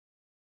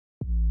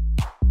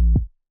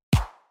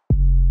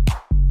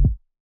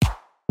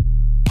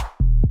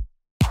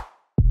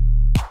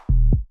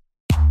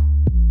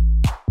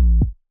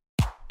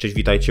Cześć,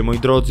 witajcie moi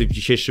drodzy, w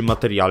dzisiejszym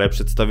materiale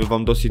przedstawię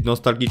wam dosyć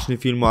nostalgiczny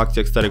film o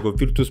akcjach starego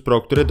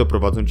Virtus.pro, które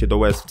doprowadzą cię do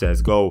łez w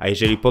CSGO. A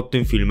jeżeli pod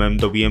tym filmem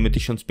dobijemy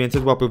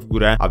 1500 łapek w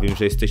górę, a wiem,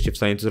 że jesteście w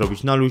stanie to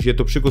zrobić na luzie,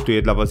 to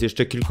przygotuję dla was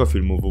jeszcze kilka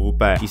filmów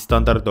WWP i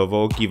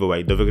standardowo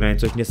giveaway. Do wygrania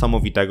coś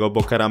niesamowitego,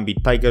 bo Karambit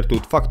Tiger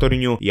Tooth Factory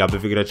New i aby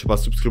wygrać trzeba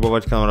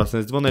subskrybować kanał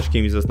razem z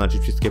dzwoneczkiem i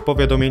zaznaczyć wszystkie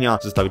powiadomienia,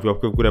 zostawić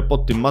łapkę w górę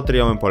pod tym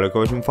materiałem,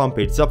 polajkować mi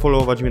fanpage,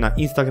 zafollowować mnie na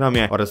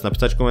Instagramie oraz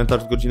napisać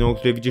komentarz z godziną, o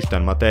której widzisz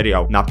ten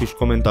materiał. Napisz w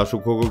komentarzu,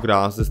 kogo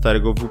gra ze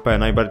starego WP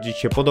najbardziej ci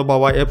się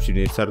podobała i ja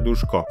przynieść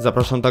serduszko.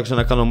 Zapraszam także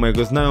na kanał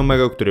mojego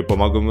znajomego, który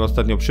pomagał mi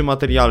ostatnio przy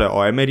materiale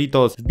o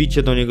Emeritos.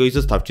 Wbijcie do niego i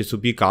zostawcie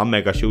subika,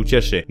 mega się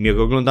ucieszy.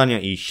 Miłego oglądania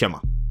i siema.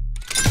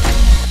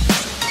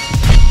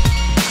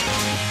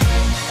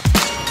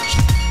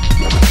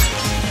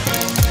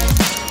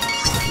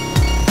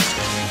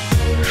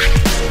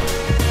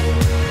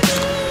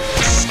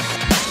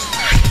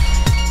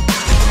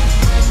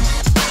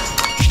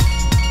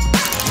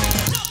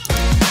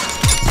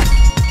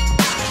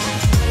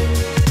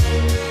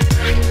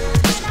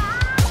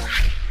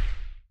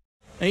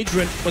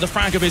 Adrian with a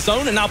frag of his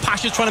own, and now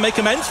Pasha's trying to make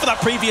amends for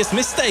that previous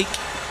mistake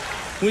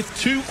with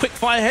two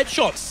quick-fire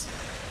headshots.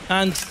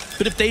 And a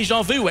bit of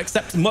deja vu,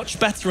 except much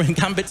better in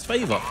Gambit's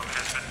favor.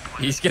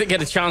 He's going to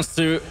get a chance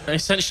to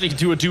essentially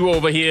do a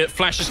do-over here.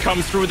 Flash has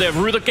come through there.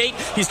 Through the gate.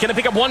 He's going to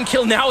pick up one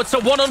kill now. It's a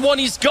one-on-one.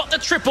 He's got the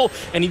triple.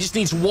 And he just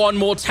needs one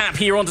more tap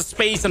here onto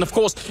space. And of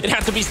course, it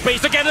had to be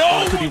space again.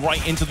 Oh! Could be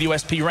right into the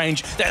USP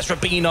range. There's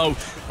Rabino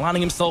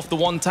landing himself the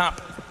one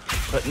tap.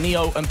 But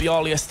Neo and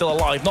Byali are still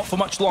alive. Not for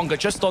much longer,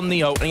 just on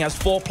Neo. And he has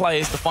 4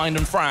 players to find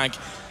and frag.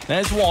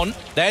 There's one.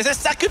 There's a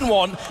second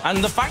one.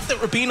 And the fact that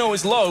Rabino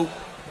is low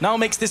now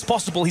makes this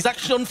possible. He's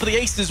actually on for the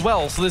ace as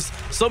well. So there's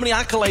so many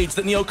accolades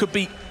that Neo could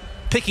be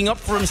picking up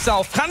for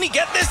himself. Can he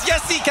get this?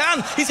 Yes, he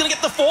can. He's going to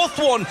get the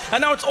 4th one.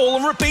 And now it's all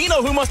on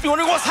Rabino, who must be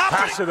wondering what's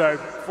happening. Pasha, though,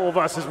 4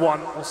 versus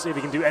 1. We'll see if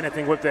he can do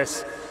anything with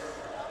this.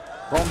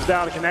 Bombs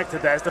down and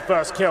connected. There's the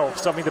first kill.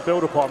 Something to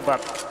build upon,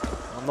 but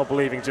I'm not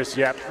believing just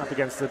yet. Up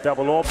against the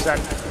double orbs.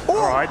 And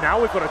all right, now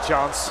we've got a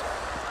chance.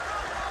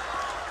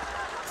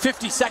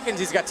 50 seconds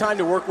he's got time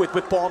to work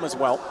with bomb as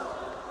well.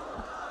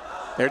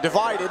 They're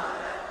divided.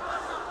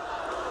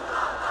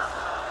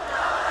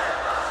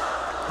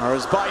 Are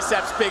his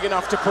biceps big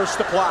enough to push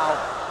the plow?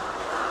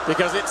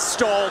 Because it's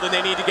stalled and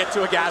they need to get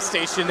to a gas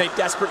station. They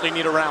desperately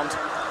need a round.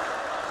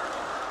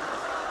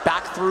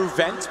 Back through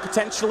vent,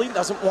 potentially.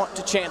 Doesn't want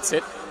to chance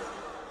it.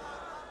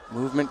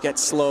 Movement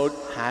gets slowed.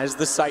 Has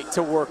the sight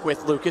to work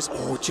with. Lucas,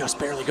 oh, just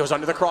barely goes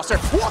under the crosshair.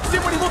 Walks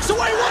in when he looks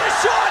away. What a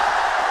shot!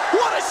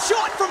 What a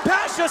shot from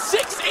Pasha.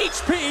 6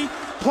 HP.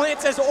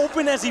 Plants as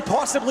open as he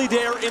possibly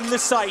dare in the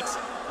sight.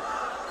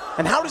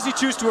 And how does he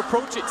choose to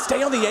approach it?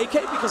 Stay on the AK?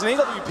 Because an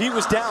AWP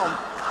was down.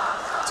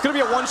 It's going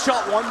to be a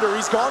one-shot wonder.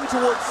 He's gone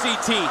towards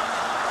CT.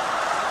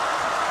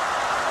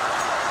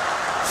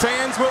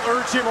 Fans will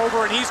urge him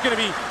over, and he's going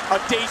to be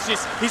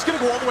audacious. He's going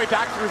to go all the way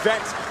back through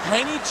vents.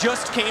 Henny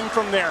just came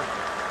from there.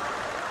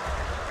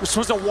 This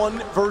was a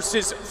 1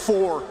 versus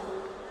 4.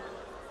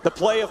 The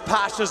play of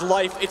Pasha's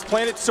life. It's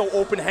planted so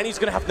open, Henny's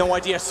going to have no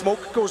idea.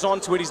 Smoke goes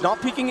onto it. He's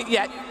not peeking it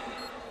yet.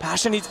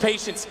 Pasha needs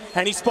patience.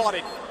 Henny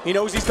spotted. He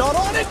knows he's not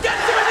on it.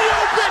 Gets him in the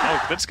open!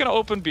 Oh, that's going to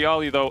open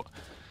Byali, though,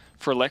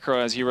 for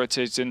Lekra as he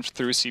rotates in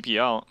through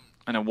CPL.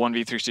 And a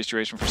 1v3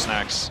 situation for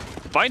Snax.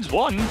 Finds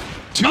 1.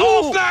 2!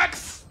 Oh,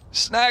 Snax!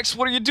 Snax,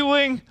 what are you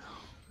doing?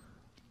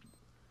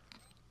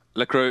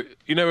 Lekra,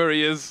 you know where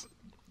he is.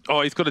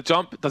 Oh, he's got to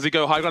jump. Does he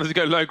go high ground? Does he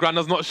go low ground?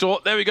 That's not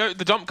short. There we go.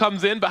 The jump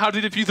comes in, but how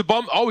did he defuse the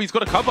bomb? Oh, he's got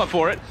to cover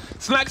for it.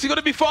 Snax, you got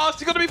to be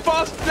fast. You got to be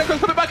fast. Lekra's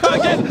coming back out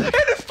again. In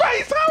his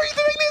face. How are you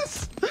doing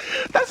this?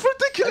 That's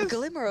ridiculous. A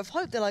glimmer of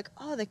hope. They're like,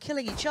 oh, they're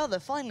killing each other.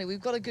 Finally,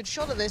 we've got a good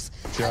shot at this.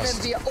 Just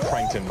and then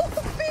pranked him.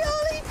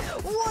 Byali!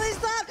 What is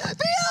that?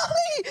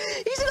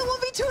 Byali! He's in a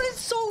 1v2 and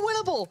it's so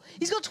winnable.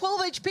 He's got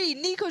 12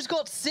 HP. Nico's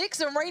got 6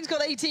 and Rain's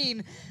got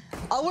 18.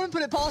 I wouldn't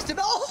put it past him.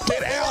 Oh,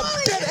 Get out!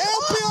 Get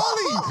out,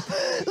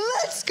 Byali!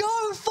 Let's go!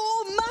 4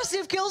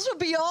 massive kills for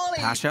Byali.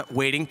 Pasha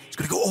waiting. He's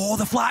going to go. Oh,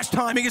 the flash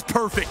timing is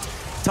perfect.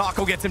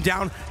 Taco gets him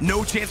down.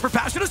 No chance for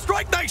Pasha to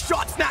strike. Nice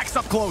shot. Snax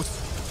up close.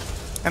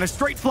 And a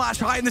straight flash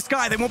high in the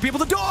sky. They won't be able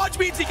to dodge.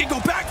 Means he can go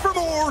back for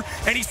more.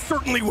 And he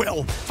certainly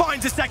will.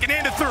 Finds a second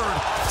and a third.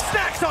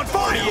 Snax on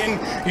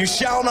fire. You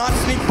shall not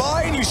sneak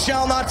by and you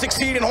shall not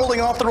succeed in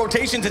holding off the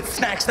rotations. It's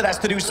Snax that has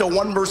to do so.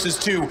 1 versus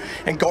 2.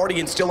 And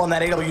Guardian still on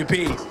that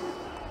AWP.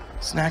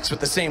 Snax with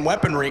the same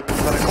weaponry,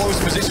 but a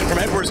close position from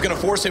Edward is going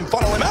to force him,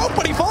 funnel him out,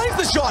 but he finds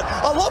the shot.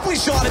 A lovely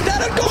shot. And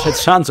that a goal. Przed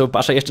szansą,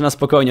 Pasha jeszcze na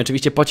spokojnie,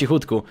 oczywiście po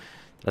cichutku.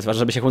 Teraz ważne,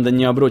 żeby się Hunden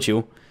nie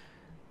obrócił.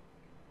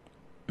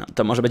 No,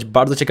 to może być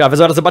bardzo ciekawe.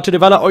 Zaraz zobaczy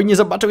rywala. Oj, nie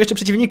zobaczył jeszcze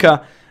przeciwnika.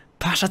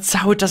 Pasha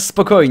cały czas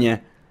spokojnie.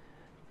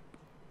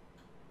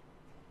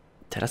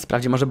 Teraz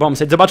sprawdzi może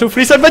bombset. Zobaczył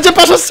freezer. Będzie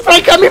Pasha z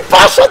spajkami.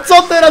 Pasha,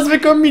 co teraz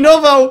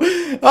wykombinował?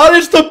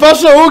 Ależ to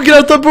Pasha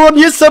ugrał. To było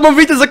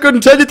niesamowite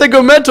zakończenie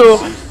tego meczu.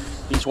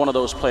 He's one of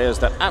those players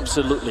that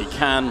absolutely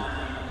can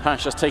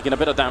Pasha's taking a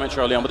bit of damage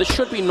early on, but this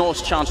should be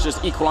North's chance to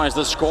just equalize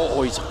the score.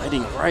 Oh, he's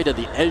hiding right at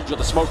the edge of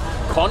the smoke.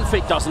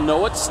 Config doesn't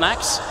know it.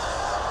 Snax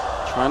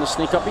trying to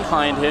sneak up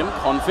behind him.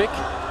 Config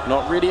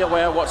not really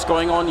aware of what's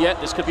going on yet.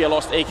 This could be a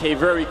lost AK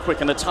very quick,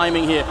 and the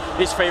timing here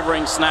is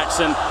favoring Snax.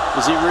 And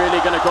is he really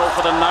going to go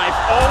for the knife?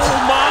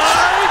 Oh my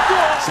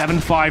God!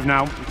 7-5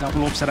 now.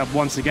 Double orb set up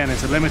once again.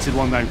 It's a limited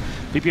one though.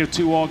 VP have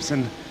 2 orbs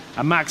and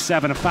a max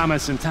 7, a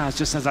FAMAS, and TAZ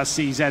just has that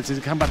CZ, so they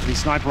come back to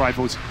these sniper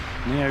rifles.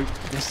 Neo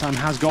this time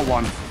has got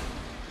one.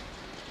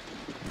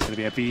 It's going to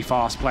be a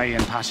V-fast play,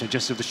 and Pasha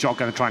just with the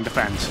shotgun to try and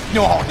defend.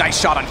 Oh, nice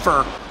shot on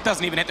Fur.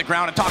 Doesn't even hit the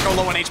ground, and Taco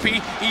low on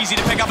HP. Easy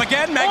to pick up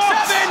again. Meg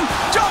 7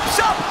 jumps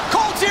up.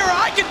 Cold Zero,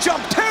 I can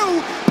jump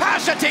too.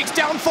 Pasha takes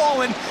down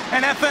Fallen,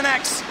 and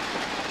FNX,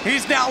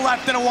 he's now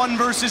left in a 1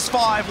 versus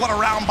 5. What a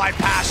round by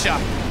Pasha.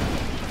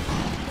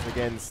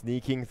 Again,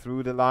 sneaking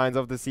through the lines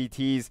of the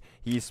CTs.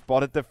 He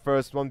spotted the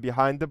first one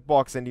behind the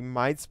box, and he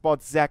might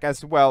spot Zach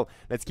as well.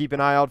 Let's keep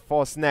an eye out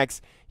for Snax.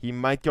 He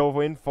might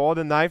go in for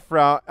the knife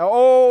round.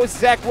 Oh,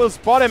 Zach will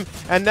spot him,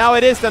 and now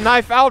it is the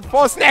knife out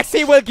for Snax.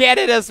 He will get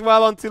it as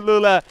well onto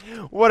Lula.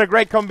 What a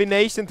great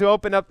combination to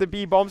open up the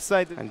B bomb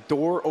site. And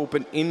door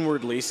open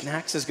inwardly.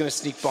 Snax is going to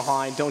sneak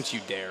behind. Don't you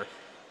dare.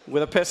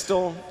 With a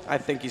pistol, I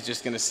think he's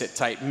just going to sit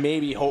tight.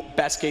 Maybe hope,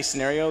 best case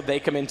scenario,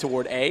 they come in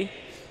toward A.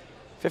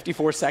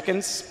 54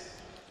 seconds.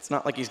 It's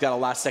not like he's got a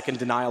last second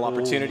denial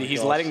opportunity.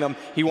 He's letting them.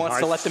 He wants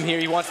to let them here.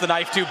 He wants the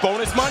knife too.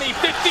 Bonus money,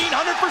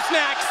 1,500 for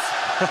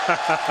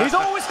Snax. He's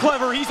always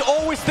clever. He's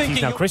always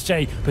thinking. Now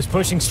KOCHAME was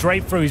pushing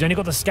straight through. He's only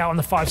got the scout on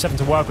the 5-7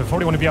 to work with.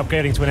 Probably want to be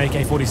upgrading to an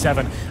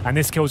AK-47. And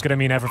this kill is going to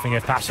mean everything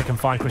if Pasha can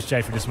find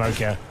KOCHAME through the smoke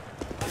here.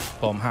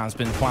 Bomb has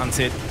been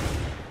planted.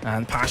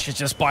 And Pasha's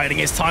just biding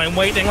his time,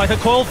 waiting like a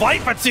coiled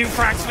viper. 2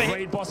 frags for him.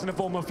 Great boss in the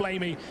form of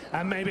Flamey.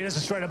 And maybe there's a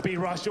straight up B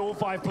rush. All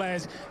 5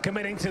 players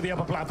committing to the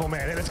upper platform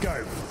here. Let's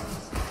go.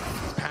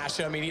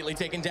 Pasha immediately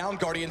taken down.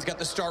 Guardian's got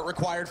the start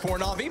required for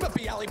Na'Vi, but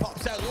Byali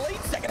pops out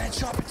late. Second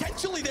headshot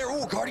potentially there.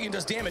 Oh, Guardian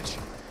does damage.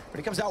 But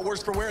he comes out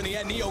worse for wear in the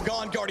end. Neo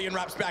gone. Guardian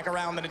wraps back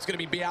around. Then it's going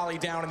to be Byali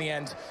down in the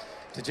end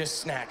to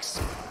just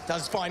Snax.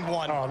 Does find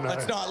one. Oh, no.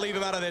 Let's not leave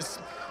him out of this.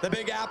 The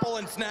Big Apple,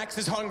 and Snax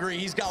is hungry.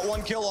 He's got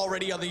 1 kill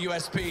already on the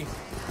USP.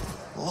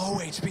 Low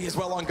HP as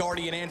well on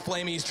Guardian and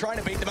Flamey. He's trying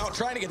to bait them out,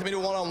 trying to get them into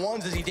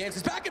one-on-ones as he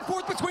dances back and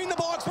forth between the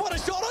box. What a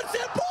shot on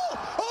Simple!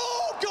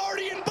 Oh,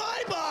 Guardian,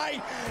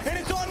 bye-bye! And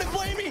it's on to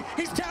Flamey.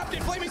 He's tapped it.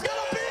 Flamey's got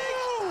a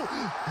big...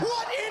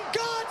 What in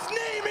God's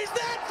name is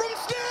that from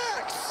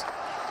Snax?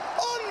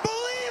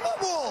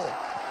 Unbelievable!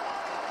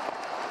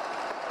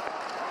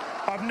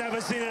 I've never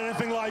seen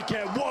anything like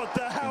it. What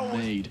the hell?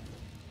 Made.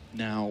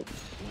 Now,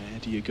 where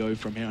do you go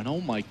from here? And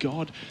oh my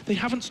God, they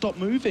haven't stopped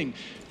moving.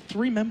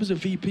 3 members of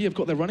VP have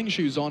got their running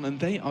shoes on, and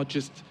they are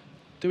just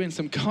doing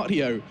some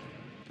cardio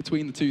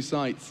between the 2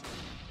 sites.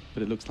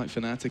 But it looks like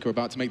Fnatic are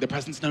about to make their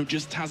presence known.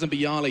 Just TAZ and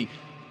Byali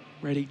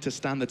ready to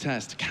stand the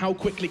test. How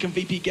quickly can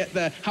VP get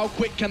there? How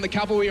quick can the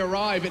cavalry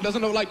arrive? It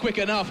doesn't look like quick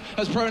enough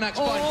as Pronax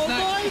finds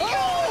Snax.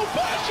 Oh,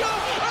 Pasha!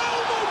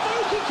 Elbow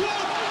focus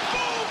on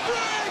 4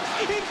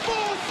 frags in 4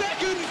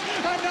 seconds!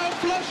 And now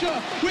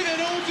Flusher with an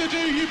all to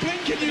do. You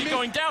blink and you miss.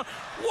 Going down.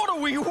 What are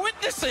we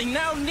witnessing?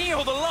 Now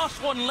Neo, the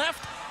last one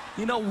left.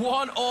 You know,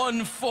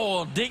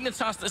 1-on-4.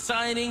 Dignitas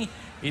deciding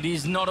it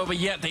is not over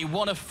yet. They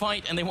want to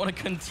fight and they want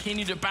to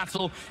continue to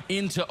battle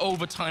into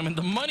overtime. And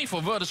the money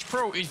for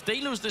Virtus.PRO, if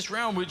they lose this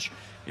round, which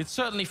it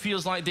certainly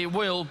feels like they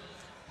will,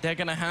 they're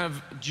going to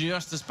have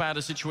just as bad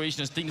a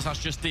situation as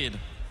Dignitas just did.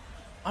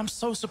 I'm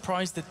so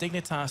surprised that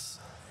Dignitas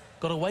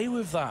got away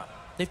with that.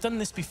 They've done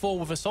this before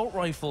with assault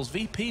rifles.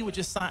 VP were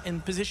just sat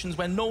in positions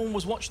where no one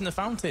was watching the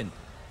fountain.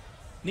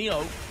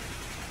 Neo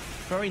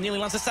very nearly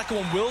lands the second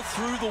one, will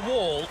through the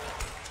wall.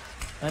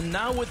 And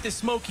now with this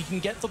smoke, he can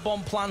get the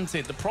bomb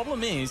planted. The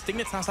problem is,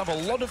 Dignitas have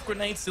a lot of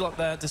grenades still at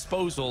their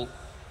disposal.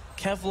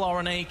 Kevlar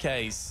and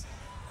AKs.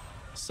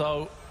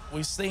 So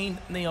we've seen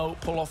Neo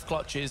pull off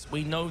clutches.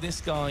 We know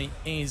this guy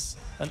is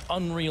an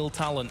unreal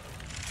talent.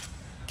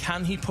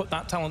 Can he put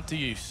that talent to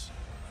use?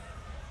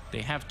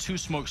 They have 2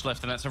 smokes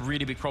left, and that's a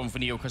really big problem for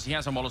Neo because he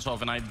has a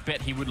Molotov, and I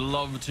bet he would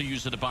love to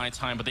use it to buy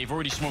time, but they've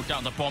already smoked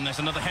out the bomb. There's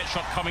another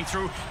headshot coming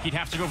through. He'd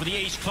have to go for the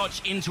ace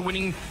clutch into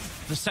winning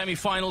the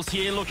semi-finals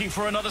here, looking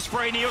for another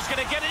spray. Neo's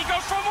going to get it. He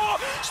goes for more.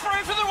 Spray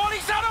for the one.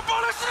 He's out of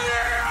bullets.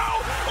 Neo!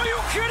 Are you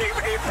kidding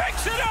me? He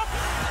picks it up.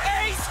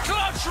 Ace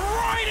clutch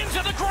right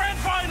into the grand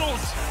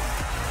finals.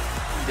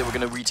 They were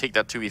going to retake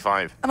that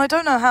 2v5. And I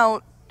don't know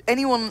how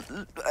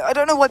anyone... I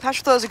don't know why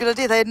Pasha thought it was a good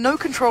idea. They had no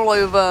control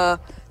over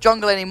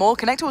jungle anymore.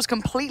 Connector was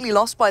completely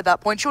lost by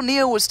that point. Sure,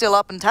 Neo was still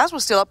up and TAZ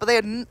was still up, but they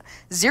had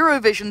 0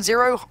 vision,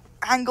 0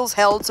 angles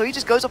held, so he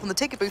just goes up on the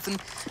ticket booth, and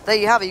there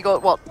you have it. You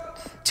got, what,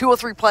 2 or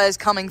 3 players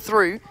coming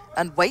through,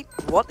 and wait,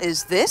 what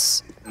is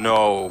this?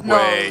 No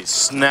way,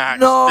 Snax,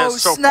 no, they're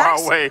so Snax.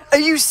 far away. Are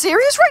you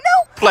serious right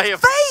now? Play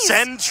of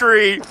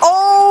century.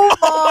 Oh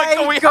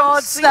my we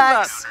God,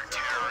 Snax.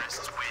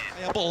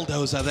 A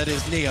bulldozer, that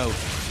is Neo,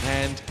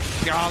 and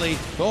Byali.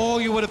 Oh,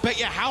 you would have bet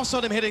your house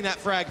on him hitting that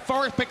frag.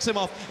 Forest picks him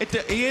off.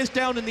 He is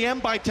down in the M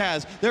by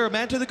TAZ. They're a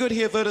man to the good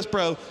here,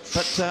 Virtus.PRO.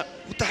 But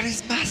that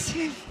is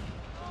massive.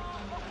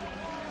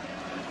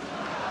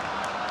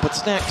 But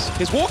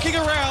Snax is walking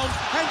around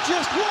and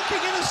just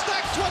walking in a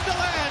Snax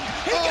wonderland.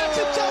 He gets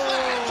himself a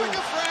hat-trick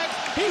of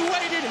frags. He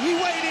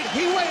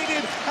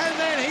waited, and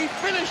then he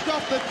finished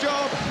off the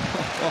job.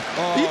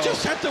 You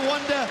just had to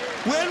wonder,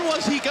 when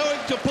was he going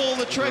to pull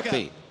the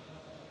trigger?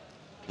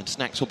 And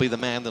Snax will be the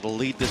man that'll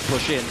lead this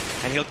push in,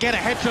 and he'll get a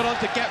headshot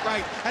onto Get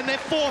Right, and they're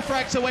 4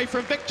 frags away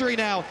from victory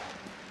now.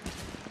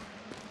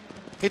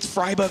 It's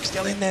Freiburg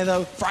still in there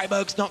though.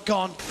 Freiburg's not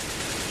gone.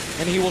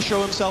 And he will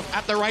show himself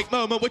at the right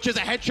moment, which is a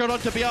headshot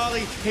onto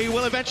Byali. He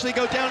will eventually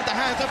go down at the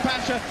hands of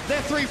Pasha.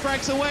 They're 3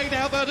 frags away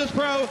now,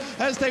 Virtus.PRO,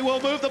 as they will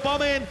move the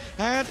bomb in.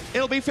 And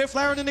it'll be Fifth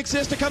Laren and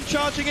Exist to come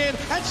charging in,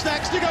 and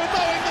Snax to go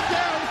mowing them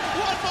down.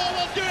 One more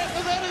will do it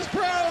for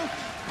Virtus.PRO.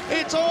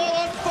 It's all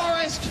on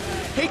Forest.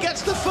 He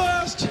gets the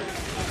first.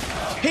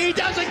 He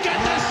doesn't get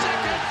the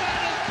second.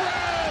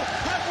 Virtus.PRO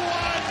have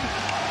won.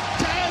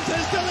 TAZ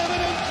has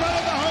delivered in front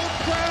of the home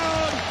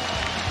crowd.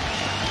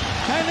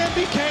 And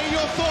MBK,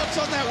 your thoughts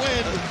on that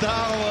win?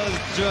 That was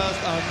just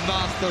a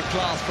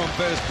masterclass from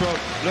Virtus.PRO.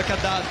 Look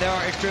at that, they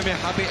are extremely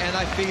happy, and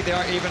I think they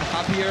are even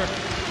happier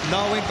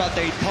knowing that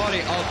they thought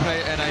they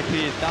outplayed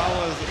NIP. That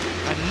was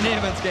an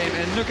immense game,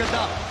 and look at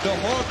that, the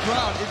whole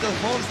crowd, it's a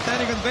whole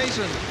standing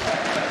ovation.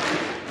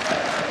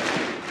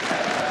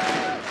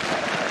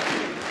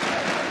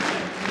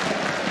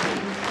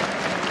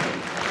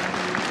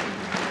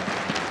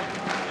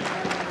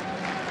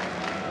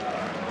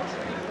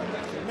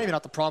 Maybe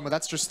not the problem, but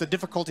that's just the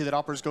difficulty that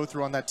operators go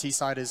through on that T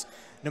side is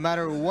no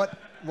matter what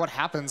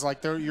happens,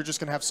 like you're just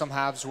going to have some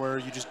halves where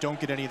you just don't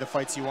get any of the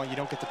fights you want, you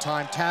don't get the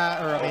time.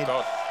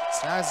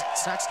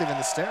 Snax giving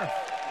the stare.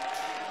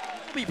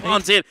 He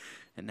plants it.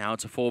 And now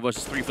it's a 4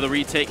 versus 3 for the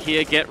retake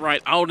here. Get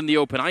Right out in the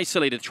open,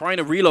 isolated, trying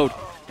to reload.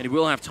 And he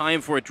will have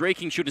time for it.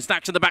 Draken shooting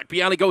Snax in the back.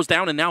 Byali goes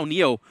down, and now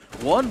Neo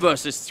 1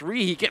 versus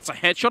 3. He gets a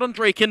headshot on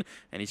Draken,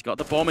 and he's got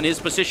the bomb in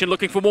his position,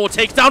 looking for more.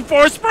 Takes down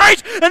for a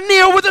sprite, and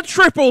Neo with a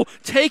triple,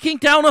 taking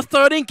down a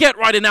third in Get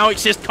Right, and now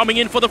Exist coming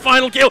in for the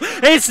final kill.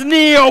 It's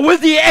Neo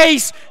with the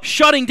ace,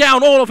 shutting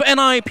down all of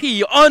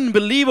NIP.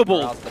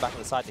 Unbelievable. Out to the back of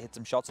the side to hit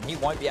some shots, and he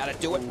won't be able to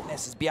do it.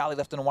 This is Byali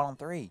left in a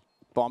 1-on-3.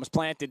 Bomb's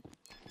planted.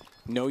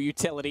 No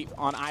utility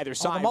on either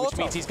side, which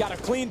means he's got a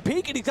clean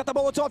peek, and he's got the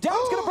Molotov down.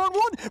 He's going to burn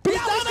one.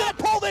 Byali's going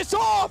to pull this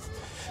off!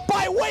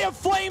 By way of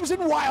flames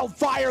and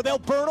wildfire, they'll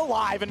burn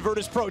alive, and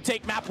Virtus.PRO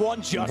take map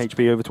 1 just.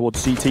 HB over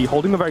towards CT,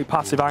 holding a very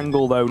passive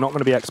angle, though, not going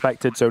to be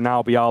expected, so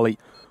now Byali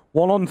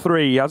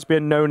 1-on-3. He has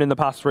been known in the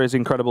past for his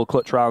incredible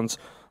clutch rounds.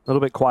 A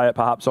little bit quiet,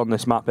 perhaps, on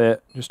this map here.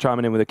 Just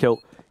chiming in with a kill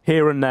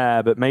here and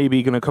there, but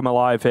maybe going to come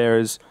alive here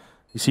as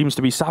he seems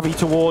to be savvy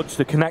towards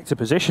the connector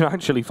position.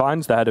 Actually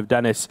finds the head of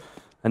Dennis.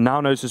 And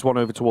now knows there's one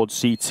over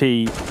towards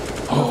CT.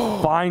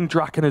 Fine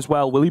Draken as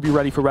well. Will he be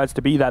ready for Reds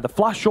to be there? The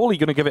flash surely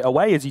going to give it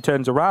away as he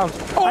turns around.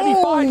 And he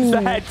finds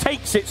the head,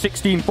 takes it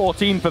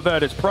 16-14 for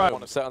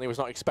Virtus.PRO. Certainly was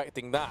not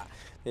expecting that.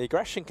 The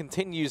aggression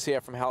continues here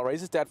from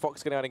Hellraiser's. Dead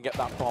Fox going out and get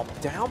that bomb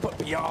down, but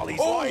Byali's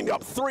lined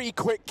up 3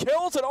 quick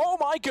kills, and oh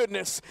my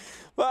goodness,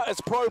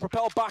 Virtus.PRO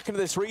propelled back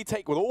into this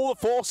retake with all the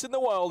force in the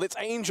world. It's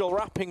Angel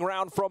wrapping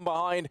round from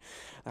behind.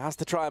 Has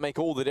to try and make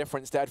all the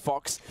difference. Dead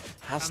Fox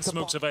has to.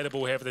 Smokes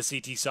available here for the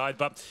CT side,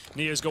 but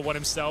Neo's got one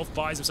himself,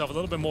 buys himself a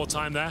little bit more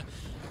time there.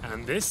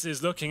 And this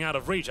is looking out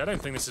of reach. I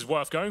don't think this is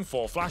worth going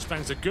for.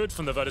 Flashbangs are good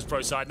from the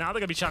Virtus.PRO side. Now they're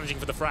going to be challenging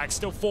for the frag.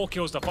 Still 4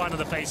 kills to find on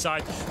the FaZe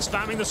side.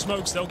 Spamming the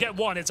smokes. They'll get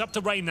 1. It's up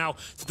to Rain now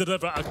to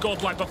deliver a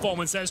godlike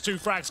performance. There's 2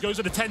 frags. Goes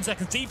with a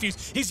 10-second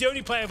defuse. He's the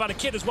only player without a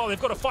kid as well.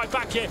 They've got to fight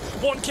back here.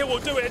 1 kill will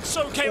do it. It's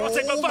so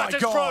chaotic, but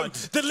Virtus.PRO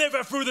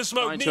deliver through the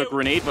smoke. Into a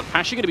grenade, but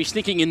Pasha going to be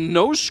sneaking in,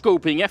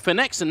 no-scoping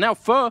FNX, and now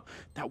Fur.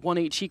 That 1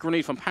 HE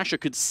grenade from Pasha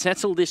could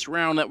settle this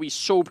round. That would be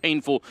so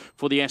painful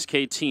for the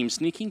SK team.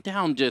 Sneaking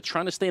down,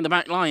 trying to stay in the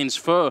back lines.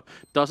 Fur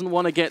doesn't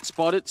want to get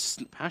spotted.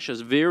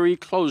 Pasha's very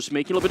close,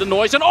 making a little bit of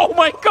noise. And oh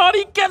my god,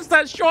 he gets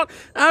that shot.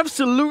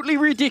 Absolutely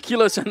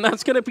ridiculous. And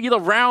that's going to be the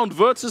round.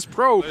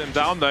 Virtus.PRO. Him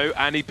down though,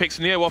 and he picks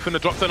Neo off in the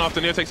drop zone after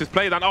Neo takes his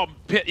play down. Oh,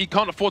 he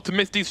can't afford to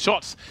miss these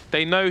shots.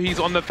 They know he's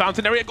on the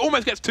fountain area.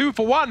 Almost gets 2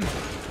 for 1.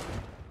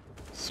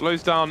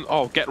 Slows down.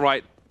 Oh, Get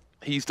Right.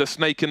 He's the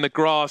snake in the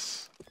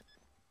grass.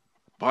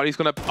 But he's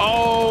gonna.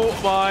 Oh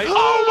my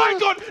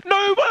god!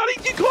 No,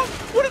 Byali, you can't.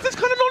 What is this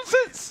kind of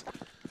nonsense?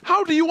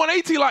 How do you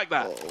 180 like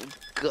that? Oh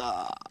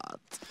god.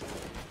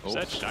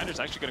 Schneider's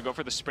actually gonna go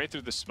for the spray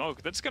through the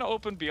smoke. That's gonna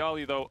open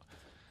Byali though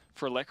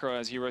for Lekra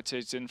as he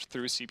rotates in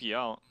through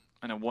CPL,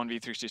 and a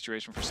 1v3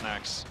 situation for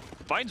Snax.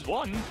 Finds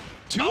 1.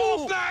 2.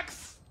 Oh,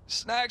 Snax!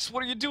 Snax,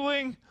 what are you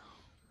doing?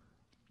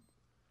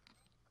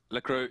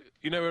 Lekra,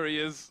 you know where he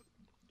is.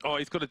 Oh,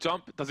 he's got to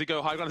jump. Does he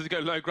go high ground? Does he go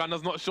low ground?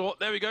 That's not short.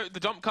 There we go. The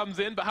jump comes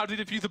in, but how did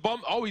he defuse the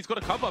bomb? Oh, he's got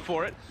to cover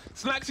for it.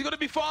 Snax, you got to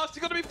be fast.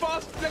 You got to be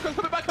fast. Lekra's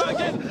coming back out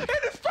again. In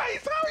his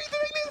face. How are you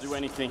doing this? Do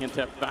anything and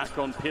they're back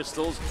on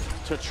pistols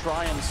to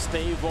try and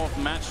stave off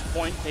match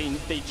point.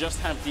 They just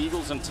have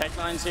Deagles and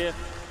Tech9s here.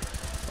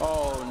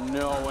 Oh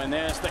no, and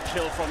there's the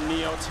kill from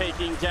Neo,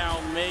 taking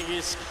down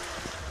Megis.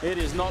 It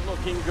is not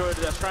looking good.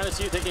 They're trying to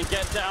see if they can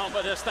get down,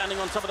 but they're standing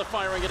on top of the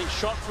fire and getting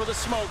shot through the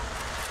smoke.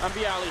 And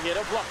Byali here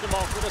to block them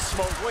off with the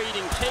smoke,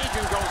 waiting.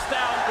 Cajun goes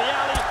down.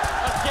 Byali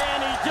again,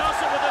 he does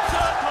it with the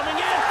third coming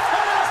in.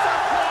 And there's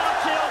that quad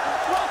kill.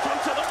 Welcome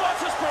to the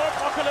Virtus.PRO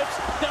apocalypse.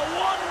 They're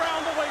one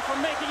round away from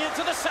making it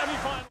to the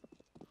semi-final.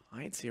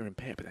 I ain't see him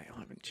pit, but they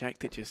haven't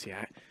checked it just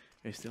yet.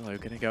 He's still going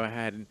to go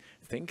ahead and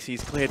thinks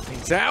he's cleared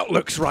things out.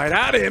 Looks right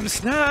at him.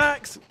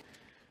 Snax!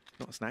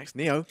 Not Snax,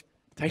 Neo.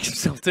 Takes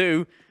himself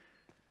too.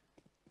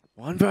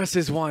 1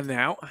 versus 1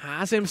 now.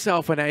 Has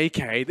himself an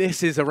AK.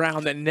 This is a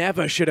round that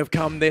never should have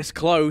come this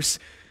close.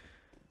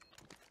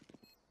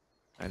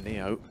 And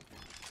Neo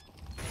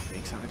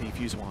takes out the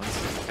defuse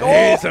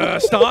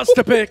once. Starts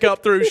to pick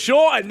up through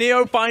short, and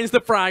Neo finds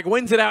the frag,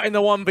 wins it out in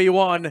the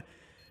 1v1.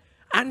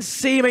 And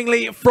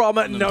seemingly from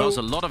does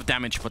a lot of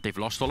damage, but they've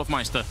lost all of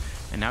Meister.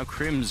 And now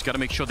Crim's got to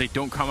make sure they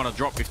don't come out of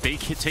drop. If they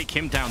take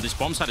him down, this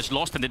bomb site is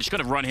lost, and they're just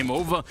going to run him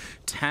over.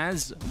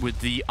 TAZ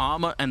with the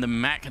armor and the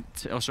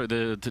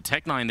the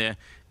Tech 9 there.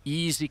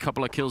 Easy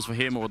couple of kills for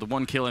him, or the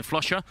 1 kill. And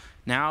Flusher,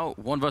 now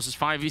 1 versus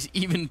 5. He's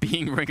even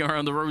being ring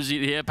around the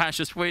rosy here.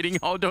 Pasha's waiting.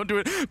 Oh, don't do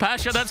it.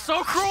 Pasha, that's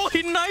so cruel.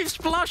 He knifes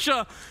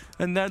Flusher.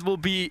 And that will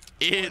be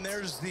it. And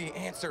there's the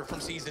answer from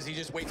TAZ as he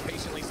just waits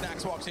patiently.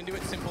 Snax walks into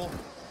it, simple.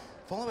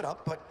 Follow it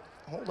up, but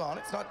hold on,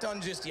 it's not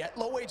done just yet.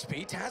 Low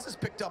HP, TAZ has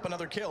picked up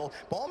another kill.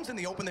 Bomb's in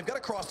the open, they've got to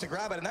cross to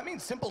grab it, and that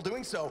means Simple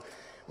doing so.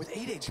 With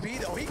 8 HP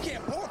though, he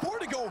can't pour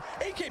to go.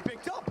 AK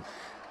picked up.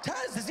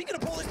 TAZ, is he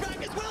gonna pull this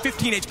back as well?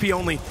 15 HP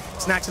only.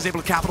 Snax is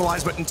able to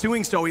capitalize, but in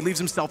doing so, he leaves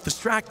himself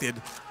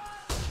distracted.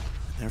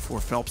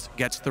 Therefore, Phelps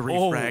gets the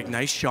refrag.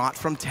 Nice shot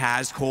from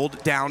TAZ.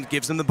 Cold down,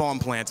 gives him the bomb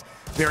plant.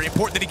 Very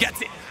important that he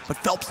gets it, but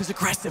Phelps is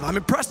aggressive. I'm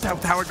impressed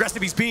with how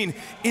aggressive he's been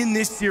in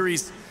this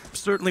series.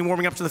 Certainly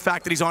warming up to the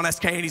fact that he's on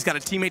SK and he's got a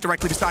teammate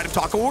directly beside him.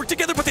 Taco work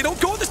together, but they don't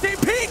go in the same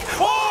peak.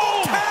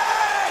 Oh!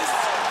 TAZ!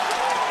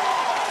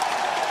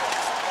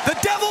 The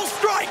devil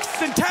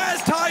strikes, and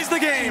TAZ ties the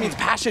game. Means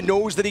Pasha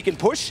knows that he can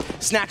push.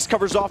 Snax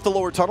covers off the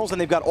lower tunnels, and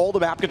they've got all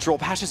the map control.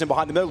 Pasha's in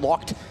behind them. They're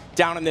locked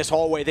down in this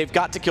hallway. They've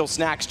got to kill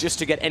Snax just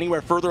to get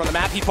anywhere further on the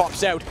map. He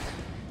pops out.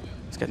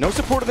 He's got no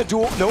support in the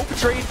duel, no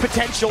trade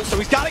potential, so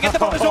he's got to get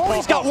them on his own.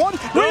 He's got one.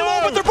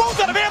 Reload, but they're both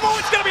out of ammo.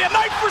 It's going to be a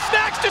knife for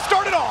Snax to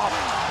start it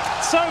off.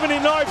 So many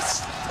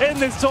knives in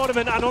this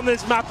tournament and on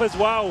this map as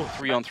well.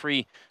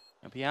 3-on-3.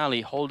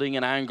 Byali holding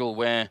an angle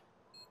where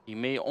he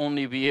may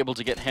only be able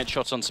to get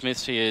headshots on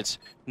Smiths here. It's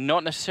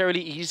not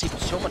necessarily easy, but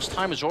so much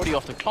time is already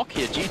off the clock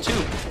here. G2,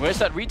 where's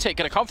that retake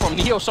going to come from?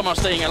 Neo somehow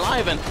staying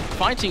alive and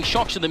fighting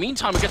Shocks in the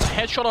meantime. He gets a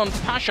headshot on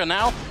Pasha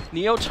now.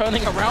 Neo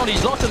turning around,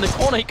 he's locked in the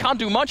corner, he can't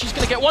do much. He's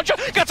going to get one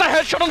shot, gets a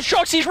headshot on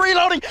Shocks, he's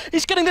reloading.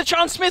 He's getting the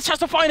chance, Smiths has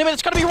to find him, and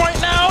it's going to be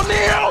right now.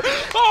 Neo!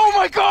 Oh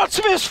my god,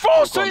 Smiths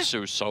falls to his...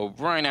 So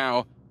right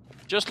now,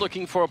 just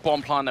looking for a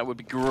bomb plant, that would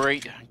be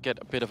great. Get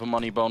a bit of a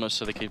money bonus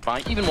so they can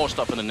buy even more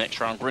stuff in the next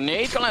round.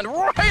 Grenade can land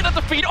right at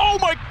the feet. Oh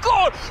my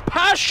god!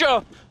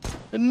 Pasha!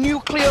 A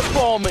nuclear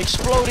bomb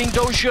exploding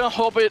Doja,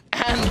 Hobbit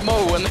and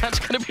Mo, and that's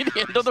going to be the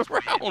end of the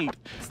round.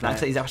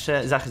 Snaxa i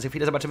zawsze za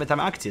chwilę zobaczymy tam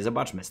akcję.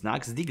 Zobaczmy.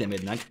 Snax z Diglem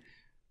jednak.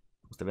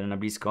 Ustawiony na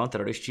blisko.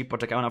 Terroryści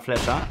poczekają na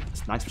flesza.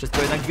 Snax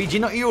wszystko jednak widzi.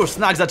 No i już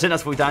Snax zaczyna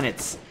swój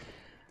taniec.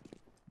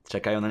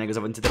 Czekają na niego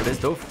zawodnicy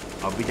terrorystów.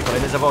 Obity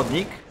kolejny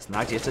zawodnik.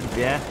 Snax jeszcze 2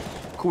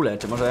 kule,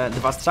 czy może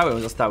 2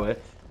 strzały zostały.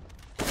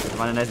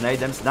 Przygotowany z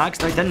nade'em Snax.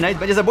 No i ten nade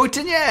będzie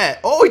zabójczy? Nie!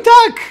 Oj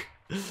tak!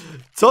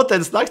 Co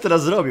ten Snax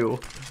teraz zrobił?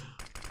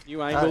 New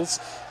angles,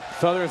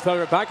 further and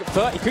further back.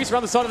 He creeps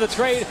around the side of the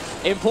trade.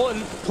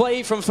 Important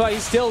play from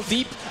FaZe, still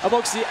deep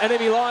amongst the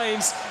enemy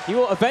lines. He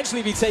will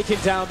eventually be taken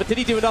down, but did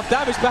he do enough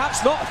damage?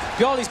 Perhaps not.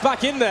 Byali's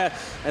back in there,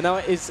 and now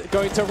is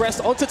going to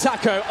rest onto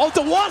Taco.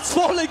 Onto one,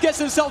 Fallen gets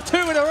himself 2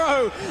 in a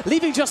row,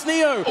 leaving just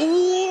Neo.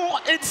 Ooh,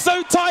 it's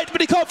so tight,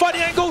 but he can't find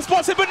the angle.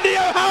 Spots it, but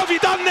Neo, how have you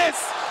done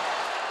this?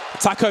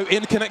 Taco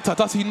in connector.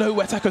 Does he know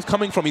where Taco's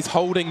coming from? He's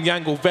holding the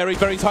angle very,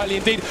 very tightly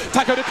indeed.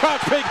 Taco to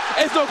crouch pig.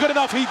 It's not good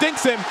enough. He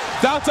dinks him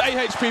down to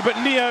 8 HP,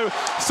 but Neo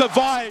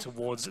survives.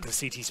 Towards the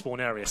CT spawn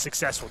area.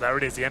 Successful. There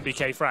it is. The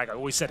MBK frag. I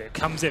always said it.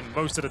 Comes in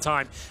most of the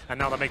time, and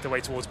now they make their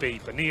way towards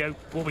B. But Neo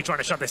will be trying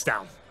to shut this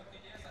down.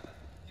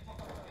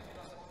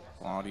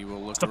 Body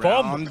will look the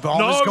around.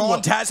 Bomb is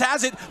gone. TAZ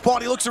has it.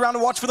 Body looks around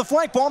and watch for the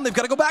flank bomb. They've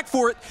got to go back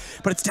for it.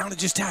 But it's down to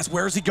just TAZ.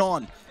 Where is he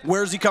gone?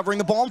 Where is he covering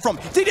the bomb from?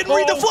 They didn't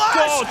read the flash!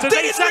 God,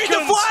 they didn't read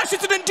the flash!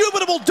 It's an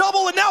indubitable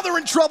double, and now they're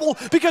in trouble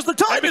because the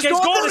time is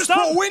gone.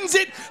 Virtus.PRO wins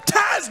it.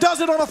 TAZ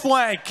does it on a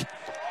flank.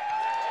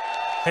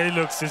 He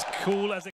looks as cool as